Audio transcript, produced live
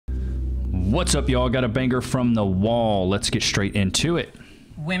What's up, y'all? Got a banger from the wall. Let's get straight into it.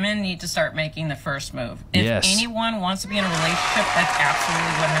 Women need to start making the first move. If yes. anyone wants to be in a relationship, that's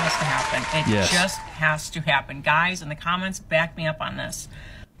absolutely what has to happen. It just has to happen. Guys, in the comments, back me up on this.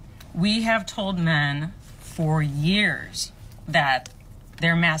 We have told men for years that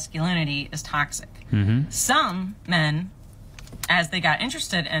their masculinity is toxic. Some men, as they got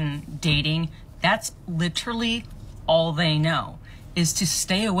interested in dating, that's literally all they know, is to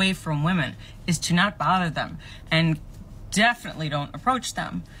stay away from women, is to not bother them, and definitely don't approach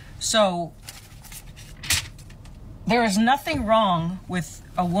them. So there is nothing wrong with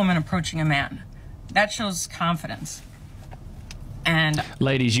a woman approaching a man. That shows confidence. And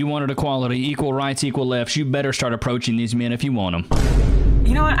ladies, you wanted equality, equal rights, equal lefts. You better start approaching these men if you want them.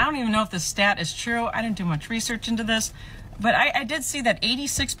 You know what? I don't even know if this stat is true. I didn't do much research into this, but I did see that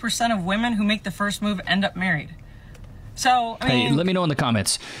 86% of women who make the first move end up married. So, I mean, hey, let me know in the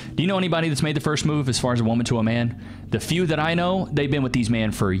comments. Do you know anybody that's made the first move as far as a woman to a man? The few that I know, they've been with these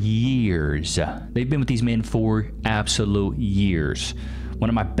men for years. They've been with these men for absolute years. One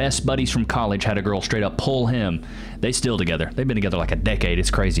of my best buddies from college had a girl straight up pull him. They still together. They've been together like a decade.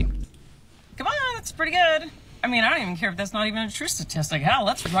 It's crazy. Come on, that's pretty good. I mean, I don't even care if that's not even a true statistic. Hell,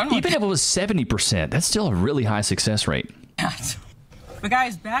 let's run with it. Even if it was 70%, that's still a really high success rate. But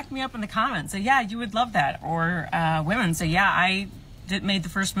guys, back me up in the comments. Say, yeah, you would love that. Or women say, yeah, I made the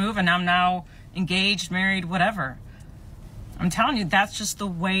first move and I'm now engaged, married, whatever. I'm telling you, that's just the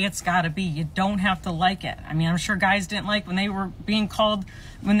way it's got to be. You don't have to like it. I mean, I'm sure guys didn't like when they were being called,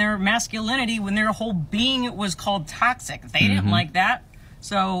 when their masculinity, when their whole being was called toxic. They didn't like that.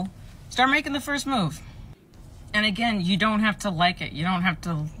 So start making the first move. And again, you don't have to like it. You don't have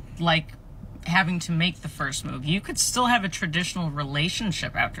to like having to make the first move. You could still have a traditional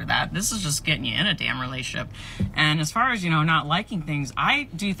relationship after that. This is just getting you in a damn relationship. And as far as, you know, not liking things, I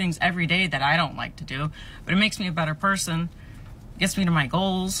do things every day that I don't like to do, but it makes me a better person, gets me to my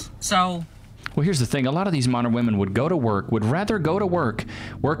goals. So, well, here's the thing. A lot of these modern women would go to work, would rather go to work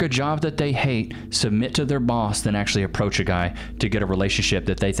a job that they hate, submit to their boss, than actually approach a guy to get a relationship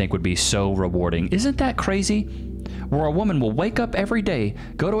that they think would be so rewarding. Isn't that crazy? Where a woman will wake up every day,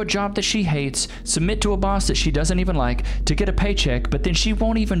 go to a job that she hates, submit to a boss that she doesn't even like to get a paycheck, but then she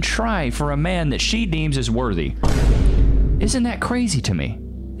won't even try for a man that she deems as worthy. Isn't that crazy to me?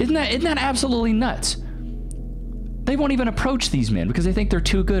 Isn't that absolutely nuts? They won't even approach these men because they think they're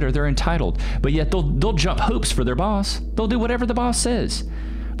too good or they're entitled, but yet they'll jump hoops for their boss. They'll do whatever the boss says,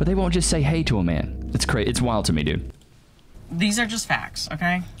 but they won't just say hey to a man. It's crazy. It's wild to me, dude. These are just facts,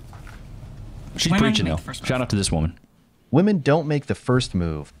 okay? She's preaching, though. Shout out to this woman. Women don't make the first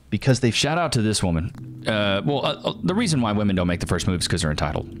move because they... Shout out to this woman. The reason why women don't make the first move is because they're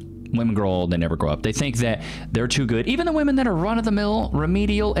entitled. Women grow old, they never grow up. They think that they're too good. Even the women that are run-of-the-mill,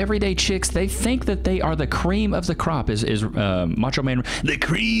 remedial, everyday chicks, they think that they are the cream of the crop, is Macho Man. The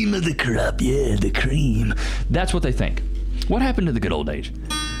cream of the crop, yeah, the cream. That's what they think. What happened to the good old days?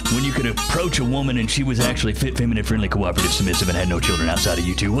 When you could approach a woman and she was actually fit, feminine, friendly, cooperative, submissive, and had no children outside of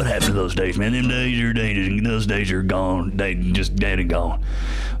you two. What happened to those days, man? Them days are dated. Those days are gone. They just dead and gone.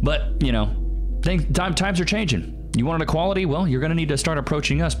 But, you know, times are changing. You wanted equality? Well, you're going to need to start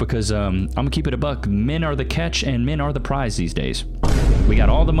approaching us because I'm going to keep it a buck. Men are the catch and men are the prize these days. We got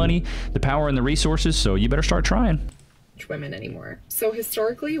all the money, the power, and the resources, so you better start trying. Women anymore. So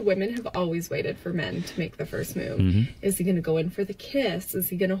historically, women have always waited for men to make the first move. Is he going to go in for the kiss? Is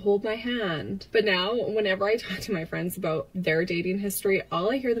he going to hold my hand? But now, whenever I talk to my friends about their dating history,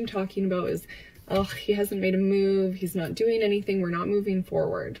 all I hear them talking about is, oh, he hasn't made a move, he's not doing anything, we're not moving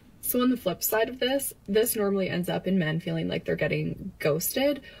forward. So on the flip side of this normally ends up in men feeling like they're getting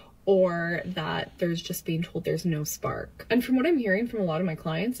ghosted, or that there's just being told there's no spark. And from what I'm hearing from a lot of my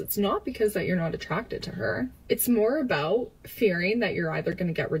clients, it's not because that you're not attracted to her. It's more about fearing that you're either going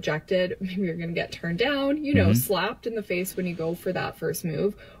to get rejected, maybe you're going to get turned down, you know, slapped in the face when you go for that first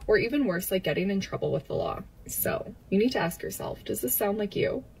move, or even worse, like getting in trouble with the law. So you need to ask yourself, does this sound like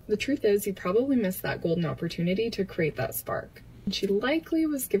you? The truth is, you probably missed that golden opportunity to create that spark. And she likely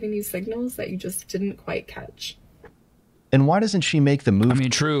was giving you signals that you just didn't quite catch. And why doesn't she make the move? I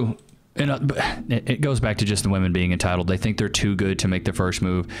mean, true. And it goes back to just the women being entitled. They think they're too good to make the first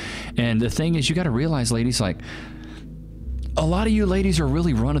move. And the thing is, you got to realize, ladies, like, a lot of you ladies are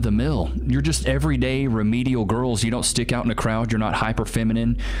really run-of-the-mill. You're just everyday remedial girls. You don't stick out in a crowd. You're not hyper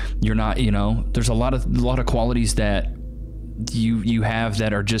feminine. You're not, you know, there's a lot of qualities that you have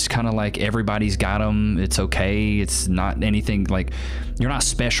that are just kind of like everybody's got them. It's okay. It's not anything like, you're not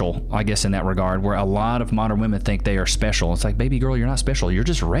special, I guess, in that regard, where a lot of modern women think they are special. It's like, baby girl, you're not special. You're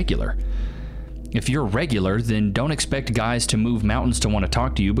just regular. If you're regular, then don't expect guys to move mountains to want to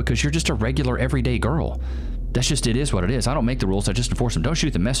talk to you because you're just a regular everyday girl. That's just, it is what it is. I don't make the rules, I just enforce them. Don't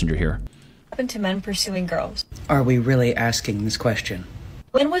shoot the messenger here. What happened to men pursuing girls? Are we really asking this question?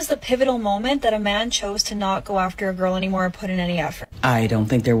 When was the pivotal moment that a man chose to not go after a girl anymore or put in any effort? I don't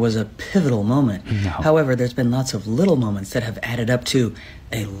think there was a pivotal moment. No. However, there's been lots of little moments that have added up to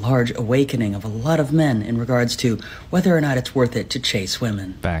a large awakening of a lot of men in regards to whether or not it's worth it to chase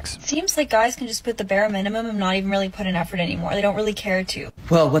women. Facts. Seems like guys can just put the bare minimum and not even really put in effort anymore. They don't really care to.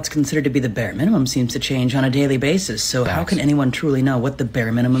 Well, what's considered to be the bare minimum seems to change on a daily basis, so how can anyone truly know what the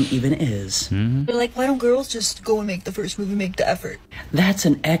bare minimum even is? They're like, why don't girls just go and make the first move and make the effort? That's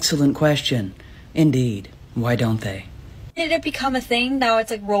an excellent question. Indeed. Why don't they? Did it become a thing? Now it's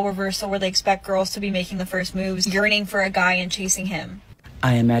like role reversal where they expect girls to be making the first moves, yearning for a guy and chasing him.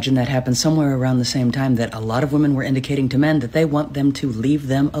 I imagine that happened somewhere around the same time that a lot of women were indicating to men that they want them to leave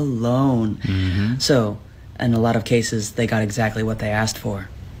them alone. So, in a lot of cases, they got exactly what they asked for.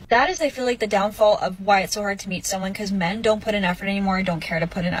 That is, I feel like, the downfall of why it's so hard to meet someone, because men don't put in effort anymore and don't care to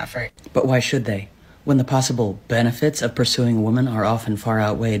put in effort. But why should they? When the possible benefits of pursuing a woman are often far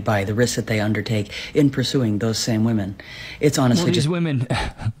outweighed by the risks that they undertake in pursuing those same women. It's honestly These women,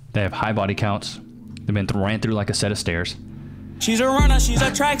 they have high body counts. They've been ran through like a set of stairs. She's a runner, she's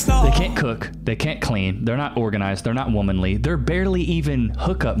a track star. They can't cook, they can't clean, they're not organized, they're not womanly, they're barely even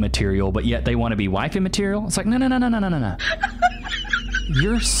hookup material, but yet they want to be wifey material? It's like, no.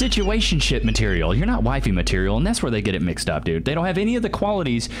 You're situationship material. You're not wifey material, and that's where they get it mixed up, dude. They don't have any of the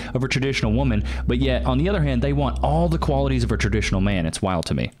qualities of a traditional woman, but yet, on the other hand, they want all the qualities of a traditional man. It's wild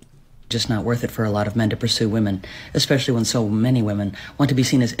to me. just not worth it for a lot of men to pursue women, especially when so many women want to be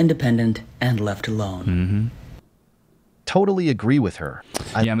seen as independent and left alone. Totally agree with her.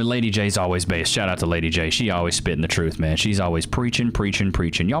 Yeah, I mean, Lady J's always based. Shout out to Lady J. She always spitting the truth, man. She's always preaching.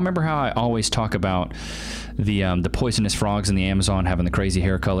 Y'all remember how I always talk about the poisonous frogs in the Amazon having the crazy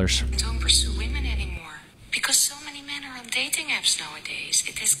hair colors? Don't pursue women anymore because so many men are on dating apps nowadays.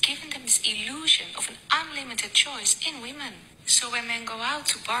 It has given them this illusion of an unlimited choice in women. So when men go out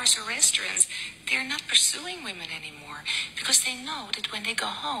to bars or restaurants, they're not pursuing women anymore because they know that when they go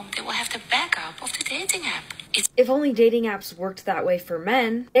home, they will have the backup of the dating app. If only dating apps worked that way for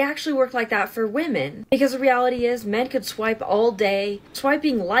men, they actually work like that for women. Because the reality is, men could swipe all day,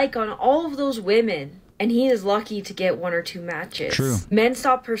 swiping like on all of those women. And he is lucky to get 1 or 2 matches. True. Men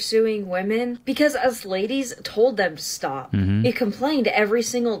stop pursuing women because us ladies told them to stop. We complained every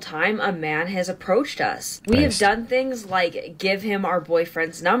single time a man has approached us. We have done things like give him our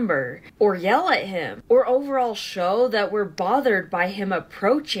boyfriend's number, or yell at him, or overall show that we're bothered by him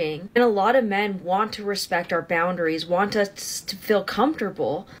approaching. And a lot of men want to respect our boundaries, want us to feel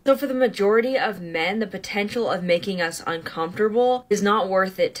comfortable. So for the majority of men, the potential of making us uncomfortable is not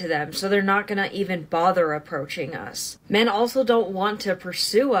worth it to them. So they're not gonna even bother approaching us. Men also don't want to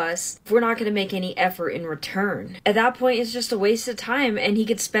pursue us if we're not going to make any effort in return. At that point, it's just a waste of time, and he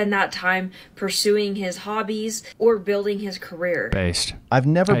could spend that time pursuing his hobbies or building his career. Based. I've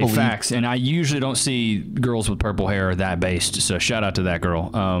never believed... Facts, and I usually don't see girls with purple hair that based, so shout out to that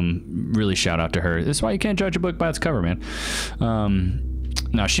girl. Really shout out to her. That's why you can't judge a book by its cover, man.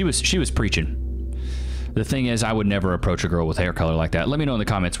 No, she was preaching. The thing is, I would never approach a girl with hair color like that. Let me know in the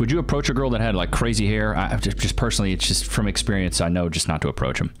comments. Would you approach a girl that had like crazy hair? I just personally, it's just from experience, I know just not to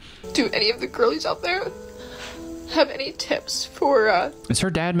approach them. Do any of the girlies out there have any tips for Is her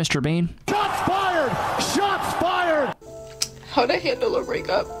dad Mr. Bean? Shots fired! Shots fired! how to handle a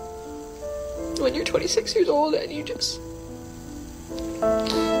breakup when you're 26 years old and you just...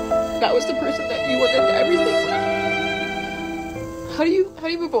 that was the person that you wanted everything with? How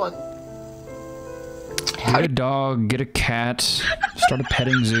do you move on? Get a dog, get a cat, start a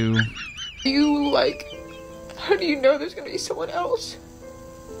petting zoo. How do you know there's gonna be someone else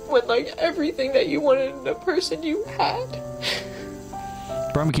when like everything that you wanted in a person you had?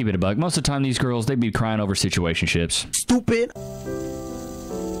 But I'm gonna keep it a buck. Most of the time, these girls, they be crying over situationships. Stupid.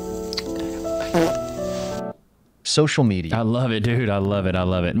 social media. I love it, dude. I love it. I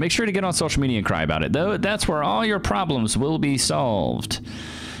love it. Make sure to get on social media and cry about it. Though that's where all your problems will be solved.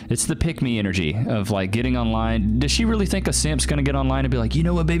 It's the pick-me energy of like getting online. Does she really think a simp's gonna get online and be like, you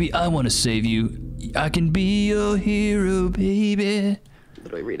know what, baby, I want to save you. I can be your hero, baby.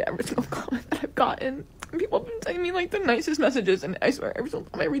 Literally read every single comment that I've gotten. People have been sending me like the nicest messages, and I swear every single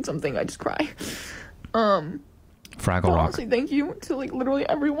time I read something, I just cry. Fraggle Rock. Honestly, thank you to like literally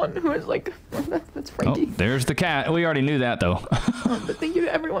everyone who is like, that's Frankie. Oh, there's the cat. We already knew that though. But thank you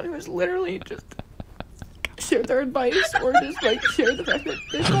to everyone who has literally just shared their advice or just like shared the fact that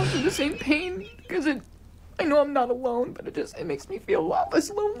they've gone through the same pain, because I I know I'm not alone, but it makes me feel a lot less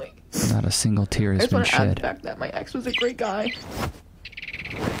lonely. Not a single tear I has just been want to add the shed. fact that my ex was a great guy.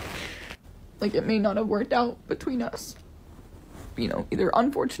 Like, it may not have worked out between us, you know, either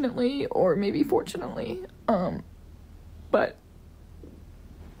unfortunately or maybe fortunately, but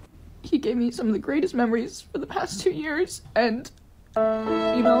he gave me some of the greatest memories for the past 2 years, and,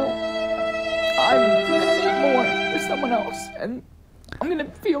 you know, I'm gonna make more with someone else, and I'm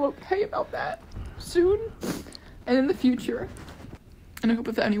gonna feel okay about that soon and in the future. And I hope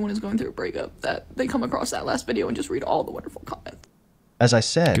if anyone is going through a breakup that they come across that last video and just read all the wonderful comments. As I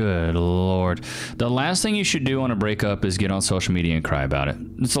said, Good Lord. The last thing you should do on a breakup is get on social media and cry about it.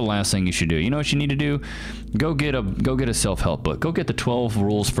 It's the last thing you should do. You know what you need to do? Go get a self-help book. Go get the 12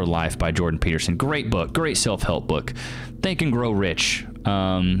 Rules for Life by Jordan Peterson. Great book. Great self-help book. Think and Grow Rich.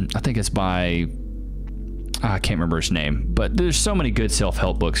 I think it's by... I can't remember his name, but there's so many good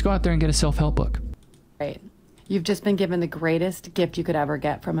self-help books. Go out there and get a self-help book. Right. You've just been given the greatest gift you could ever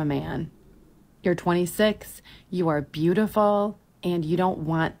get from a man. You're 26, you are beautiful, and you don't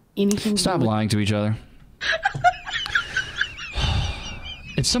want anything to Stop do with... lying to each other.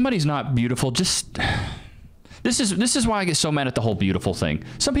 If somebody's not beautiful, just... This is why I get so mad at the whole beautiful thing.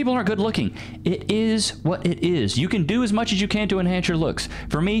 Some people aren't good looking. It is what it is. You can do as much as you can to enhance your looks.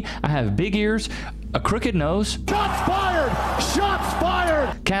 For me, I have big ears, a crooked nose. Shots fired! Shots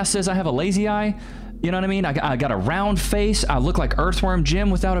fired! Cass says I have a lazy eye. You know what I mean? I got a round face. I look like Earthworm Jim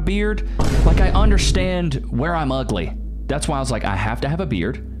without a beard. Like, I understand where I'm ugly. That's why I was like, I have to have a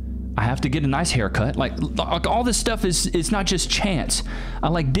beard. I have to get a nice haircut. Like all this stuff is not just chance. I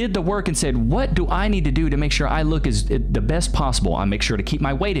like did the work and said, what do I need to do to make sure I look as the best possible? I make sure to keep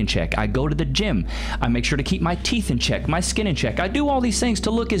my weight in check. I go to the gym. I make sure to keep my teeth in check, my skin in check. I do all these things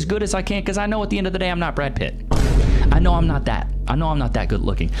to look as good as I can because I know at the end of the day I'm not Brad Pitt. I know I'm not that. I know I'm not that good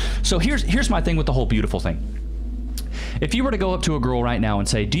looking. So here's my thing with the whole beautiful thing. If you were to go up to a girl right now and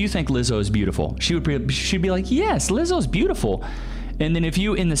say, do you think Lizzo is beautiful? She'd be like, yes, Lizzo's beautiful. And then if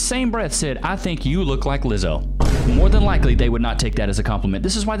you, in the same breath, said, I think you look like Lizzo, more than likely they would not take that as a compliment.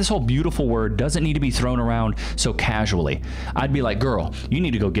 This is why this whole beautiful word doesn't need to be thrown around so casually. I'd be like, girl, you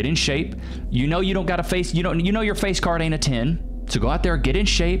need to go get in shape. You know you don't got a face, you know your face card ain't a 10. So go out there, get in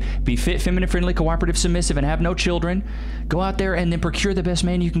shape, be fit, feminine, friendly, cooperative, submissive, and have no children. Go out there and then procure the best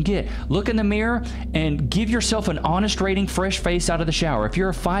man you can get. Look in the mirror and give yourself an honest rating, fresh face out of the shower. If you're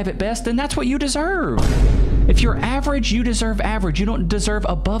a 5 at best, then that's what you deserve. If you're average, you deserve average. You don't deserve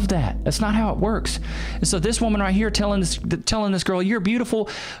above that. That's not how it works. And so this woman right here telling this girl, you're beautiful.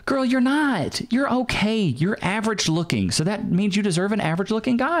 Girl, you're not. You're okay. You're average looking. So that means you deserve an average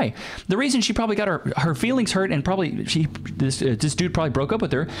looking guy. The reason she probably got her feelings hurt and probably this dude probably broke up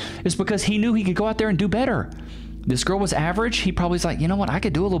with her is because he knew he could go out there and do better. This girl was average. He probably's like, you know what? I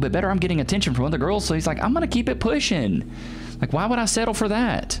could do a little bit better. I'm getting attention from other girls. So he's like, I'm going to keep it pushing. Like, why would I settle for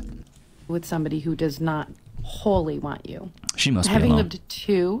that? With somebody who does not wholly want you. She must be Having alone. lived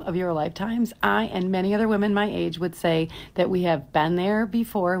 2 of your lifetimes, I and many other women my age would say that we have been there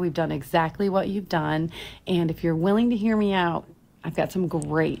before. We've done exactly what you've done. And if you're willing to hear me out, I've got some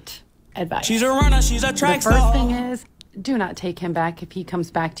great advice. She's a runner, she's a track star. The first thing is, do not take him back if he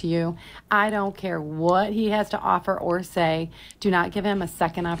comes back to you. I don't care what he has to offer or say. Do not give him a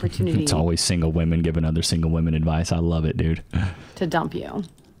second opportunity. It's always single women giving other single women advice. I love it, dude. To dump you.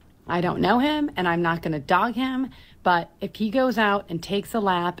 I don't know him and I'm not going to dog him, but if he goes out and takes a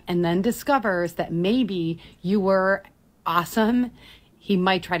lap and then discovers that maybe you were awesome, he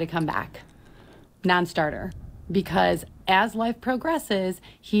might try to come back. Non-starter. Because as life progresses,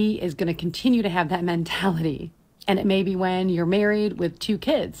 he is going to continue to have that mentality. And it may be when you're married with 2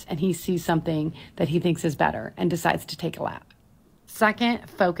 kids and he sees something that he thinks is better and decides to take a lap. Second,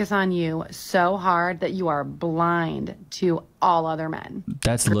 focus on you so hard that you are blind to all other men.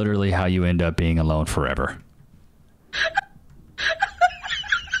 That's literally how you end up being alone forever.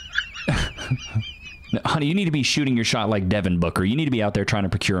 Honey, you need to be shooting your shot like Devin Booker. You need to be out there trying to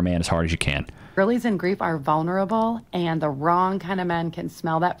procure a man as hard as you can. Girlies in grief are vulnerable, and the wrong kind of men can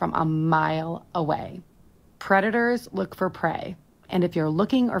smell that from a mile away. Predators look for prey. And if you're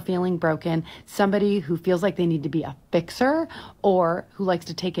looking or feeling broken, somebody who feels like they need to be a fixer or who likes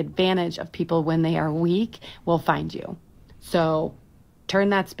to take advantage of people when they are weak will find you. So turn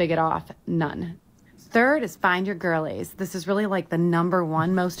that spigot off. None. Third is find your girlies. This is really like the number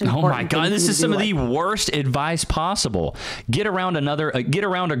one most important. Oh my God, thing this is some of the like. worst advice possible. Get around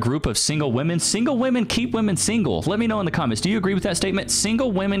a group of single women. Single women keep women single. Let me know in the comments. Do you agree with that statement?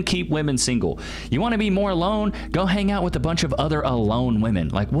 Single women keep women single. You want to be more alone? Go hang out with a bunch of other alone women.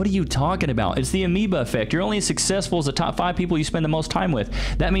 Like, what are you talking about? It's the amoeba effect. You're only as successful as the top 5 people you spend the most time with.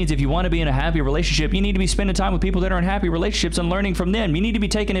 That means if you want to be in a happy relationship, you need to be spending time with people that are in happy relationships and learning from them. You need to be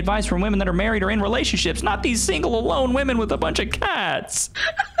taking advice from women that are married or in relationships, not these single alone women with a bunch of cats.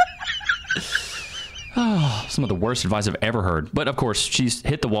 Oh, some of the worst advice I've ever heard. But of course, she's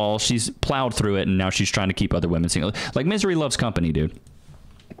hit the wall. She's plowed through it, and now she's trying to keep other women single. Like, misery loves company, dude.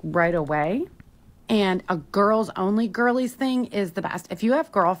 Right away. And a girls only girlies thing is the best. If you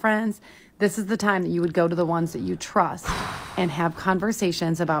have girlfriends, this is the time that you would go to the ones that you trust and have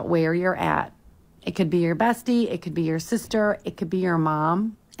conversations about where you're at. It could be your bestie, it could be your sister, it could be your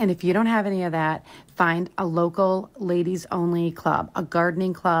mom. And if you don't have any of that, find a local ladies only club, a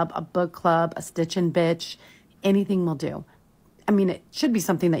gardening club, a book club, a stitch and bitch, anything will do. I mean, it should be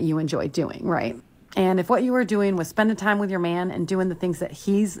something that you enjoy doing, right? And if what you were doing was spending time with your man and doing the things that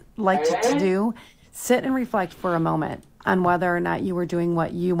he's liked to do, sit and reflect for a moment on whether or not you were doing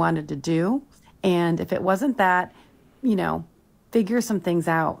what you wanted to do. And if it wasn't that, you know, figure some things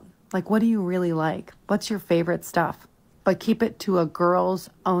out. Like, what do you really like? What's your favorite stuff? But keep it to a girls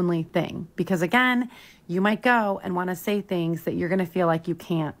only thing. Because again, you might go and want to say things that you're going to feel like you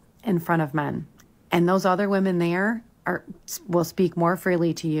can't in front of men. And those other women there will speak more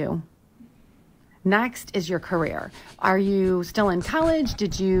freely to you. Next is your career. Are you still in college?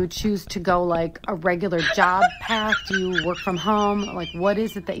 Did you choose to go like a regular job path? Do you work from home? Like, what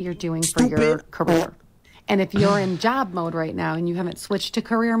is it that you're doing for your career? And if you're in job mode right now and you haven't switched to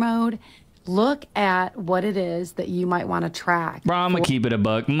career mode, look at what it is that you might want to track. Bro, I'm going to keep it a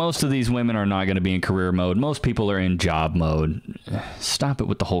buck. Most of these women are not going to be in career mode. Most people are in job mode. Stop it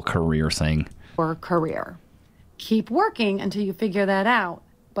with the whole career thing. For career. Keep working until you figure that out.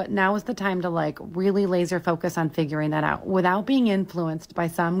 But now is the time to like really laser focus on figuring that out without being influenced by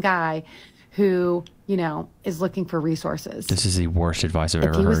some guy who, you know, is looking for resources. This is the worst advice I've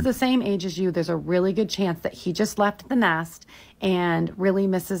ever heard. If he was the same age as you, there's a really good chance that he just left the nest and really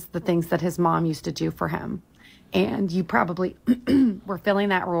misses the things that his mom used to do for him. And you probably were filling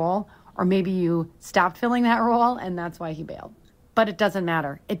that role, or maybe you stopped filling that role and that's why he bailed. But it doesn't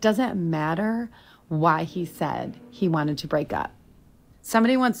matter. It doesn't matter why he said he wanted to break up.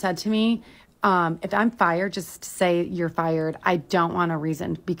 Somebody once said to me, if I'm fired, just say you're fired. I don't want a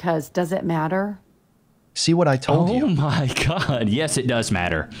reason, because does it matter? See what I told you? Oh my God. Yes, it does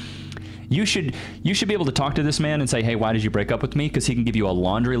matter. You should be able to talk to this man and say, hey, why did you break up with me? Because he can give you a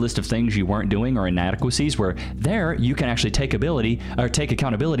laundry list of things you weren't doing or inadequacies, where there you can actually take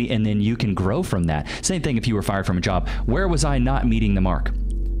accountability, and then you can grow from that. Same thing if you were fired from a job. Where was I not meeting the mark?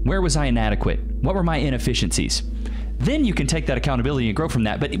 Where was I inadequate? What were my inefficiencies? Then you can take that accountability and grow from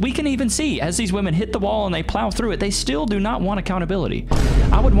that. But we can even see, as these women hit the wall and they plow through it, they still do not want accountability.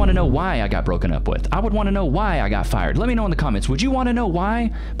 I would want to know why I got broken up with. I would want to know why I got fired. Let me know in the comments. Would you want to know why?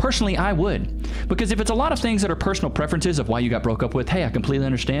 Personally, I would. Because if it's a lot of things that are personal preferences of why you got broke up with, hey, I completely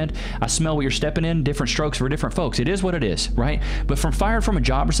understand. I smell what you're stepping in. Different strokes for different folks. It is what it is, right? But from fired from a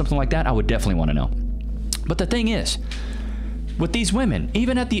job or something like that, I would definitely want to know. But the thing is, with these women,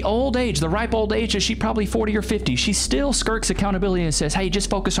 even at the old age, the ripe old age, is she probably 40 or 50, she still skirts accountability and says, hey,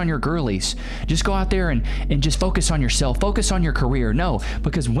 just focus on your girlies. Just go out there and just focus on yourself. Focus on your career. No,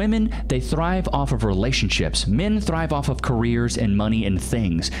 because women, they thrive off of relationships. Men thrive off of careers and money and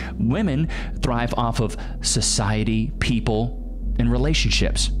things. Women thrive off of society, people, and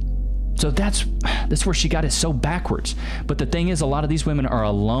relationships. So that's where she got it so backwards. But the thing is, a lot of these women are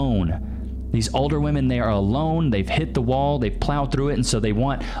alone. These older women, they are alone. They've hit the wall. They've plowed through it. And so they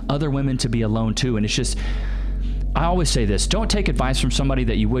want other women to be alone too. And it's just, I always say this, don't take advice from somebody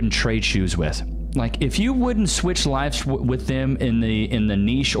that you wouldn't trade shoes with. Like, if you wouldn't switch lives with them in the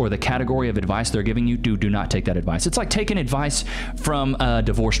niche or the category of advice they're giving you, do not take that advice. It's like taking advice from a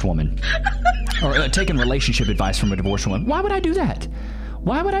divorced woman or taking relationship advice from a divorced woman. Why would I do that?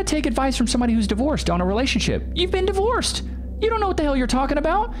 Why would I take advice from somebody who's divorced on a relationship? You've been divorced. You don't know what the hell you're talking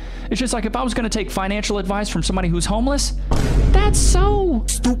about. It's just like if I was going to take financial advice from somebody who's homeless, that's so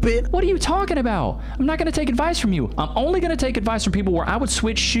stupid. What are you talking about? I'm not going to take advice from you. I'm only going to take advice from people where I would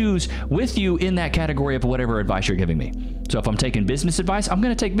switch shoes with you in that category of whatever advice you're giving me. So if I'm taking business advice, I'm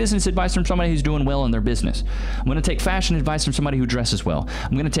going to take business advice from somebody who's doing well in their business. I'm going to take fashion advice from somebody who dresses well.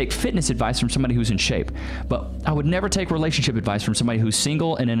 I'm going to take fitness advice from somebody who's in shape. But I would never take relationship advice from somebody who's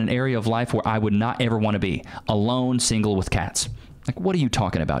single and in an area of life where I would not ever want to be. Alone, single, with cats. Like, what are you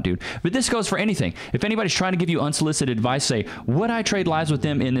talking about, dude? But this goes for anything. If anybody's trying to give you unsolicited advice, say, would I trade lives with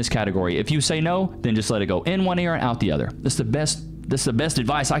them in this category? If you say no, then just let it go in one ear and out the other. This is the best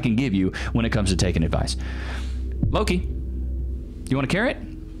advice I can give you when it comes to taking advice. Loki, you want a carrot?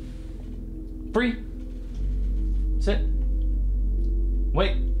 Free. Sit.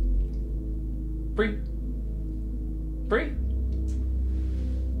 Wait. Free. Free.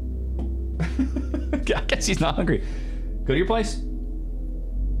 I guess he's not hungry. Go to your place.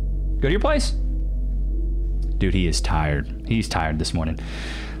 Go to your place. Dude, he is tired. He's tired this morning.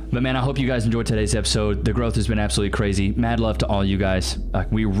 But man, I hope you guys enjoyed today's episode. The growth has been absolutely crazy. Mad love to all you guys.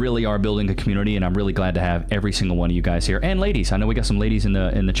 We really are building a community, and I'm really glad to have every single one of you guys here. And ladies, I know we got some ladies in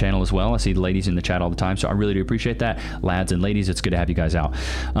the channel as well. I see the ladies in the chat all the time, so I really do appreciate that. Lads and ladies, it's good to have you guys out.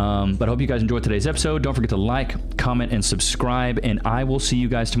 But I hope you guys enjoyed today's episode. Don't forget to like, comment, and subscribe, and I will see you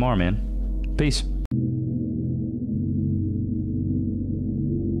guys tomorrow, man. Peace.